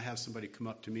this when I have somebody come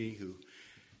up to me who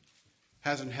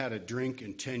hasn't had a drink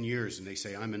in 10 years, and they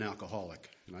say, I'm an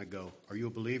alcoholic. And I go, are you a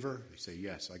believer? They say,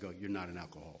 yes. I go, you're not an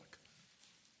alcoholic.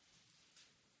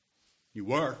 You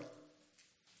were.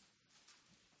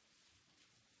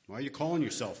 Why are you calling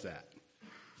yourself that?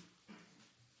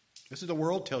 This is the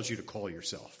world tells you to call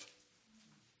yourself.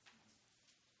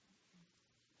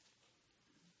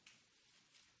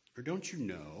 Or don't you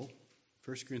know,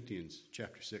 1 Corinthians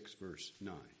chapter 6, verse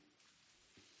 9,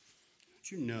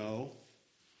 don't you know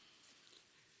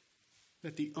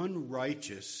that the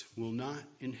unrighteous will not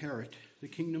inherit the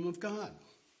kingdom of God?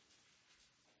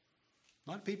 A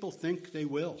lot of people think they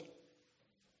will.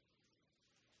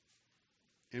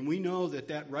 And we know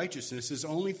that righteousness is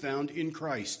only found in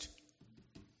Christ.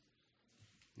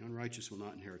 The unrighteous will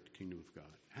not inherit the kingdom of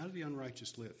God. How do the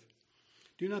unrighteous live?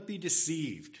 Do not be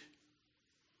deceived.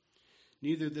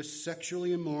 Neither the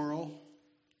sexually immoral,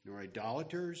 nor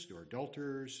idolaters, nor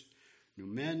adulterers, nor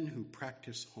men who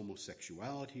practice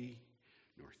homosexuality,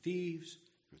 nor thieves,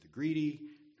 nor the greedy,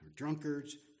 nor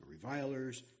drunkards, nor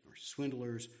revilers, nor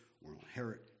swindlers will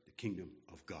inherit the kingdom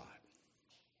of God.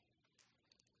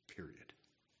 Period.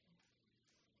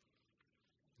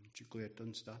 Aren't you glad it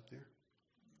doesn't stop there?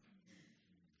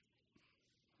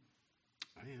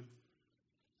 I am.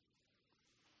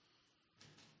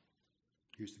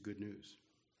 Here's the good news.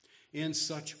 And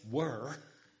such were,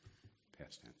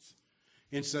 past tense,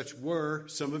 and such were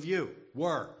some of you.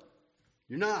 Were.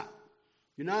 You're not.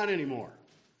 You're not anymore.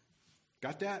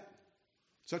 Got that?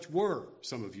 Such were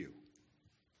some of you.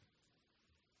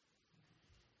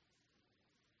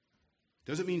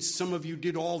 Doesn't mean some of you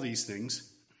did all these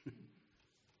things.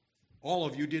 All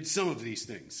of you did some of these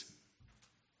things.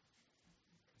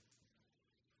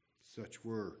 Such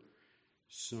were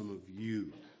some of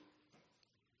you.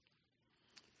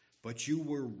 But you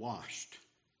were washed.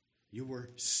 You were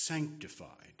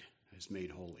sanctified as made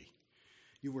holy.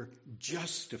 You were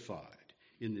justified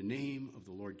in the name of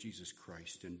the Lord Jesus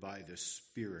Christ and by the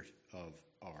Spirit of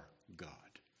our God.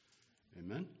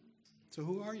 Amen? So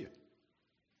who are you?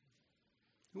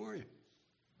 Who are you?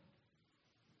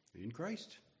 Are you in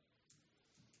Christ?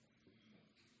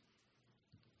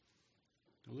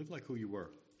 Don't live like who you were.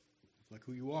 Live like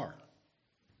who you are.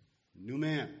 New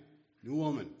man, new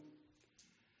woman.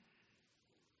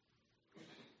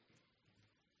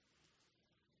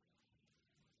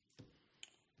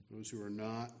 Those who are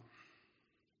not,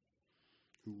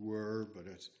 who were, but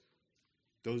as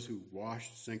those who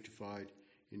washed, sanctified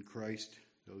in Christ,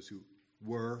 those who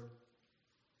were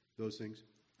those things,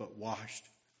 but washed,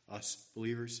 us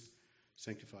believers,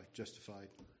 sanctified, justified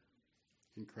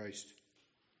in Christ.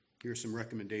 Here are some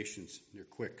recommendations. They're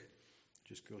quick.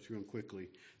 Just go through them quickly.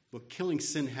 Book Killing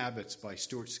Sin Habits by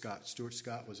Stuart Scott. Stuart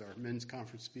Scott was our men's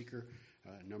conference speaker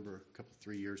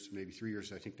three years, maybe 3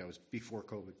 years. I think that was before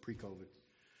COVID, pre-COVID.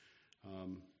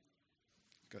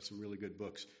 Got some really good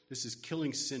books. This is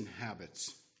Killing Sin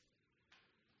Habits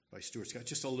by Stuart Scott.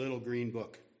 Just a little green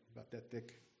book, about that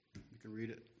thick. You can read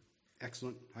it.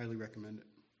 Excellent. Highly recommend it.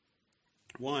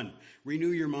 1,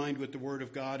 renew your mind with the Word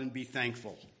of God and be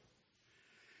thankful.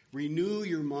 Renew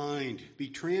your mind. Be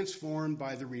transformed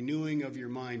by the renewing of your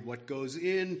mind. What goes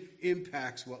in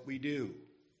impacts what we do.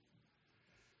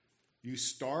 You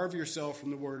starve yourself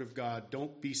from the Word of God.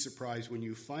 Don't be surprised when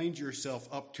you find yourself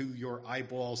up to your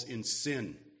eyeballs in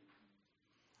sin.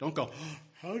 Don't go, oh,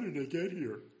 how did I get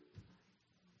here?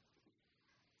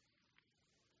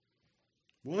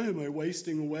 Why am I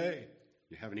wasting away?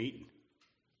 You haven't eaten.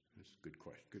 That's a good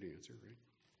question. Good answer, right?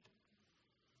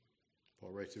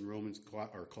 Paul writes in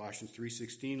Colossians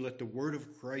 3:16, let the word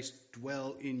of Christ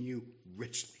dwell in you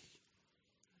richly.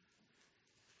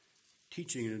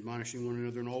 Teaching and admonishing one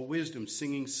another in all wisdom,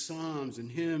 singing psalms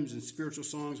and hymns and spiritual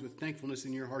songs with thankfulness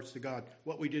in your hearts to God.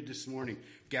 What we did this morning,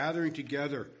 gathering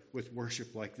together with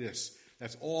worship like this.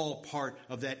 That's all part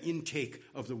of that intake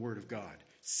of the Word of God.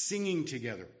 Singing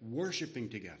together, worshiping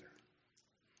together.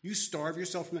 You starve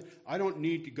yourself from that. I don't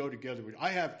need to go together with you. I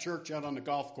have church out on the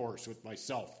golf course with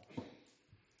myself.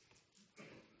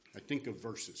 I think of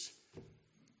verses.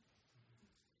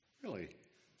 Really?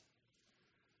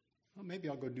 Well, maybe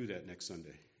I'll go do that next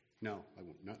Sunday. No, I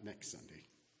won't. Not next Sunday.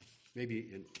 Maybe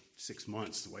in 6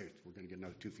 months, the way we're going to get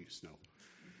another 2 feet of snow.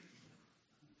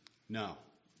 No,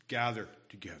 gather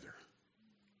together.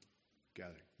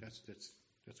 Gather. That's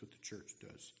what the church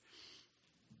does.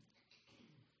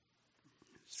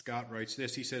 Scott writes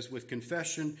this. He says, with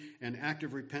confession and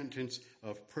active repentance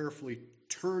of prayerfully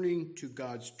turning to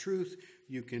God's truth,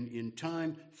 you can in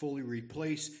time fully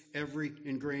replace every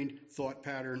ingrained thought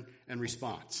pattern and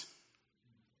response.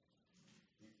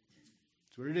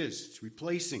 That's what it is. It's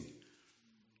replacing,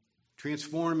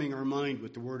 transforming our mind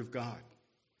with the Word of God.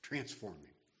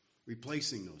 Transforming,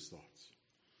 replacing those thoughts.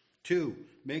 2,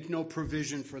 make no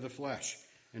provision for the flesh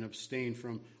and abstain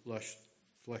from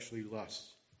fleshly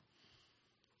lusts.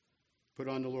 Put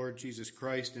on the Lord Jesus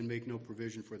Christ and make no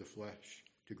provision for the flesh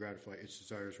to gratify its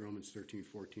desires, Romans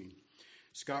 13:14.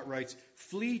 Scott writes,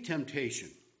 flee temptation.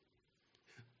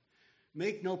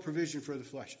 Make no provision for the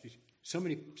flesh. So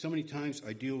many times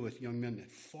I deal with young men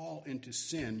that fall into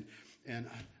sin, and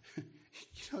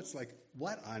it's like,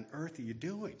 what on earth are you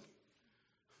doing?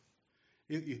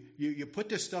 You put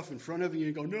this stuff in front of you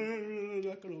and you go, no, I'm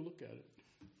not going to look at it.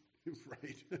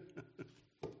 Right?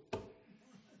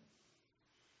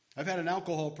 I've had an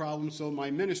alcohol problem, so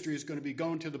my ministry is going to be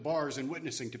going to the bars and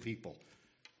witnessing to people.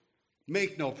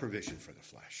 Make no provision for the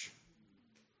flesh.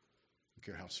 I don't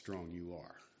care how strong you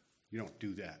are. You don't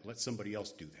do that. Let somebody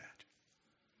else do that.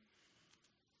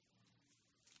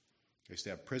 I used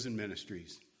to have prison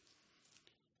ministries,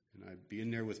 and I'd be in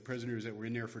there with prisoners that were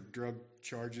in there for drug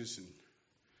charges, and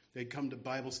they'd come to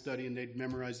Bible study and they'd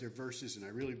memorize their verses, and I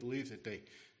really believe that they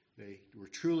were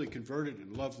truly converted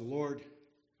and loved the Lord.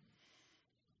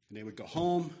 And they would go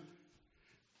home,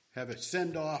 have a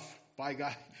send-off. Bye,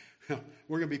 God.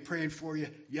 We're going to be praying for you.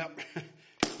 Yep.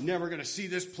 Never going to see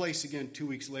this place again 2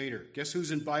 weeks later. Guess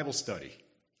who's in Bible study?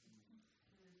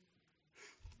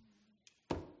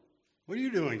 What are you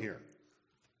doing here?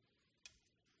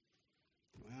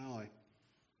 Well, I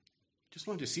just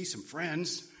wanted to see some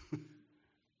friends.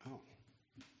 Oh.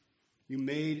 You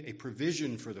made a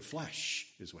provision for the flesh,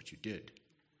 is what you did.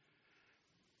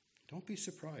 Don't be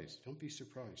surprised. Don't be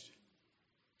surprised.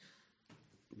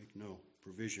 Make no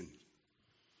provision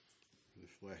for the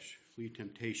flesh. Flee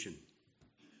temptation.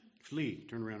 Flee.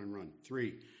 Turn around and run.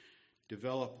 3,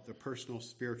 develop the personal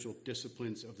spiritual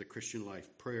disciplines of the Christian life.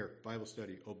 Prayer, Bible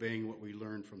study, obeying what we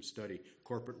learn from study,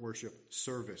 corporate worship,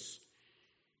 service.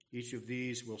 Each of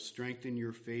these will strengthen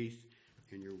your faith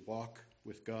and your walk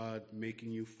with God,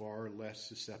 making you far less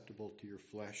susceptible to your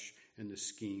flesh and the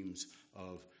schemes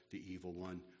of the evil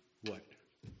one. What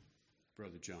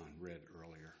Brother John read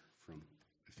earlier from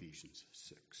Ephesians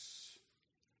 6.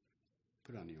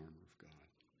 Put on the armor of God.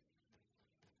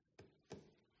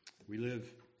 We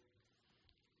live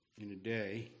in a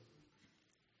day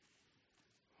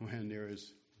when there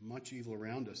is much evil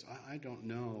around us. I don't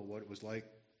know what it was like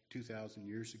 2,000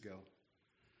 years ago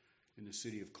in the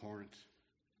city of Corinth.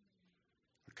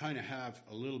 I kind of have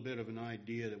a little bit of an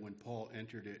idea that when Paul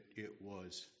entered it, it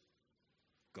was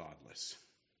godless.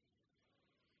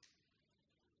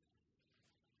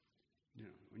 You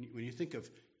know, when you think of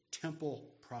temple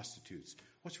prostitutes,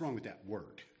 what's wrong with that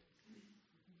word?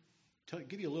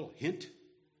 Give you a little hint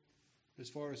as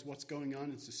far as what's going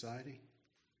on in society.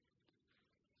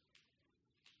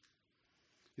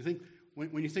 You think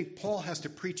when you think Paul has to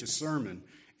preach a sermon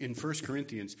in 1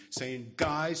 Corinthians saying,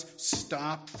 guys,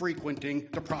 stop frequenting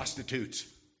the prostitutes.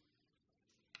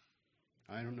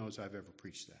 I don't know as I've ever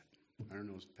preached that. I don't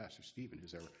know as Pastor Stephen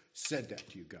has ever said that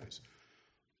to you guys.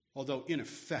 Although, in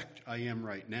effect, I am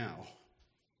right now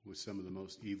with some of the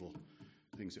most evil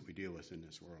things that we deal with in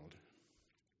this world.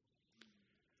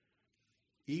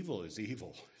 Evil is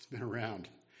evil. It's been around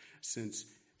since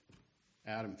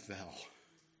Adam fell.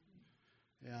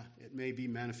 Yeah, it may be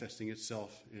manifesting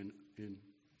itself in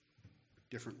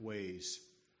different ways,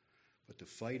 but the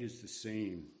fight is the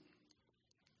same.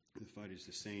 The fight is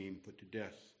the same. Put to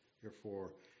death,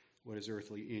 therefore, what is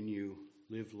earthly in you.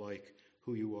 Live like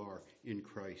who you are in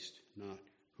Christ, not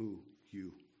who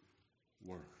you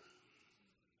were.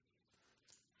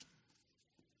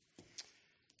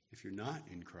 If you're not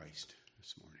in Christ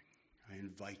this morning, I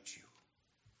invite you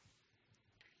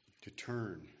to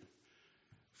turn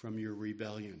from your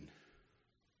rebellion.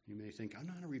 You may think, I'm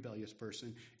not a rebellious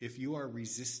person. If you are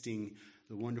resisting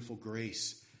the wonderful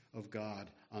grace of God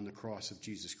on the cross of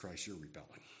Jesus Christ, you're rebelling.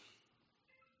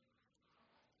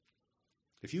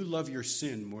 If you love your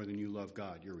sin more than you love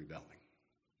God, you're rebelling.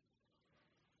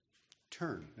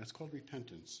 Turn. That's called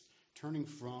repentance. Turning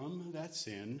from that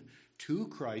sin to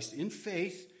Christ in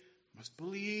faith. Must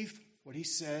believe what he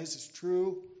says is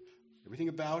true. Everything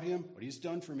about him, what he's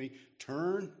done for me.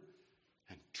 Turn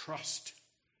and trust.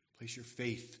 Place your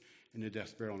faith in the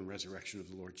death, burial, and resurrection of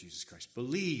the Lord Jesus Christ.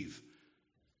 Believe,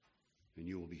 and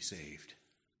you will be saved.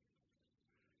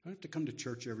 You don't have to come to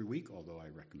church every week, although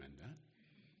I recommend that.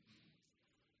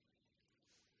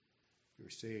 You're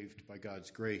saved by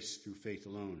God's grace through faith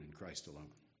alone in Christ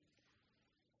alone.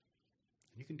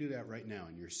 And you can do that right now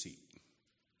in your seat.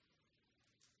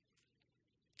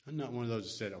 I'm not one of those that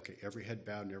said, okay, every head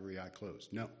bowed and every eye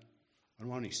closed. No, I don't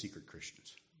want any secret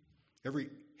Christians. Every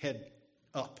head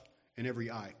up and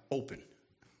every eye open.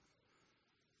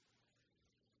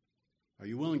 Are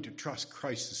you willing to trust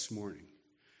Christ this morning?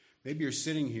 Maybe you're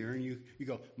sitting here and you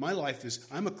go, my life is,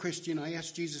 I'm a Christian. I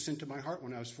asked Jesus into my heart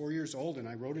when I was 4 years old and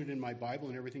I wrote it in my Bible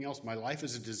and everything else. My life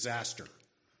is a disaster. You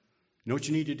know what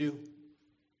you need to do?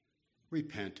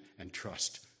 Repent and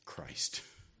trust Christ.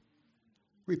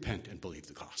 Repent and believe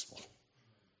the gospel.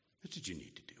 That's what you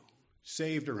need to do.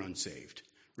 Saved or unsaved.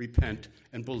 Repent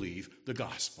and believe the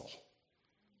gospel.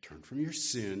 Turn from your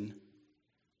sin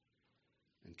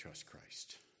and trust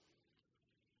Christ.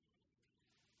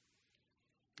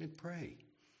 And pray.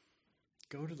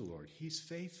 Go to the Lord. He's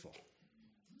faithful.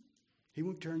 He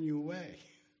won't turn you away.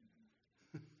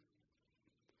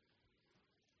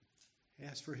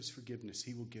 Ask for his forgiveness.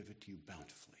 He will give it to you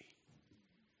bountifully.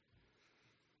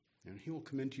 And he will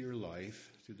come into your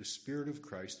life through the Spirit of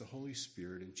Christ, the Holy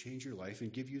Spirit, and change your life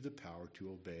and give you the power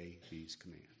to obey these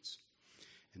commands.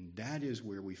 And that is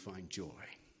where we find joy.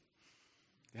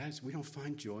 We don't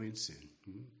find joy in sin.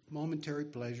 Momentary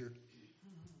pleasure,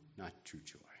 not true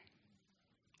joy.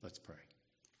 Let's pray.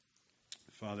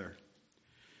 Father,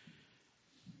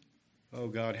 oh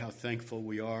God, how thankful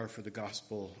we are for the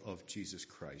gospel of Jesus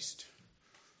Christ.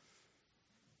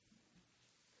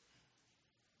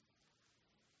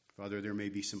 Father, there may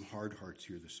be some hard hearts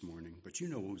here this morning, but you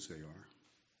know whose they are.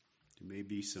 There may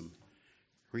be some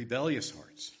rebellious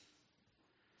hearts.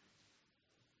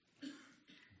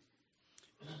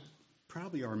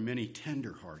 Probably are many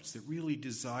tender hearts that really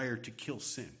desire to kill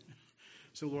sin.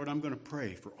 So, Lord, I'm going to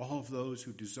pray for all of those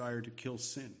who desire to kill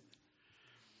sin.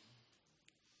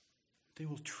 They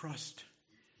will trust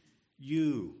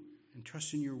you and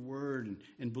trust in your word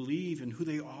and believe in who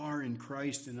they are in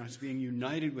Christ and us being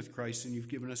united with Christ. And you've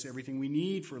given us everything we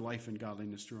need for life and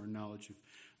godliness through our knowledge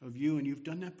of you. And you've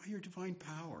done that by your divine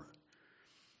power.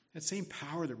 That same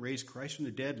power that raised Christ from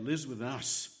the dead lives with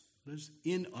us, lives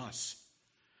in us,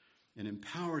 and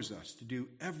empowers us to do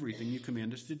everything you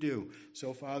command us to do.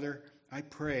 So, Father, I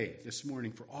pray this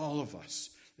morning for all of us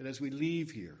that as we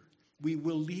leave here, we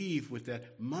will leave with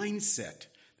that mindset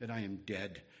that I am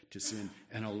dead to sin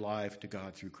and alive to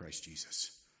God through Christ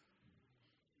Jesus.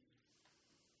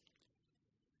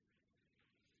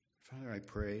 Father, I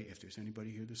pray if there's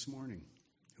anybody here this morning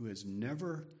who has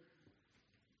never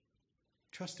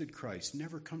trusted Christ,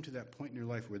 never come to that point in their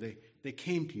life where they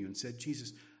came to you and said,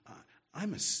 Jesus,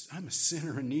 I'm a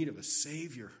sinner in need of a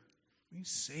Savior. Will you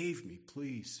save me,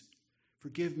 please?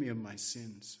 Forgive me of my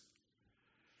sins.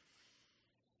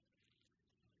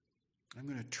 I'm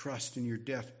going to trust in your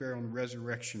death, burial, and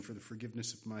resurrection for the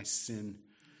forgiveness of my sin.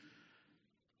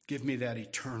 Give me that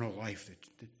eternal life that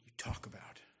you talk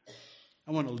about.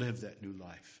 I want to live that new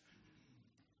life.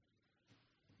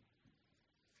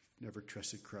 If you've never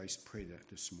trusted Christ, pray that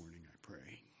this morning, I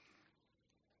pray.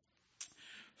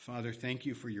 Father, thank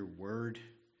you for your word.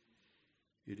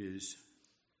 It is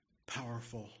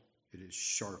powerful. It is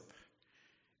sharp.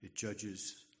 It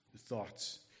judges the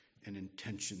thoughts and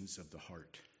intentions of the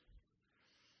heart.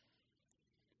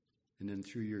 And then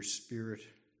through your Spirit,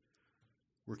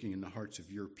 working in the hearts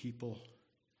of your people.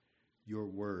 Your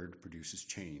word produces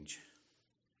change.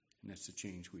 And that's the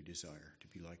change we desire, to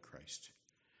be like Christ.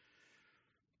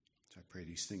 So I pray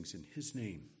these things in his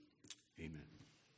name. Amen.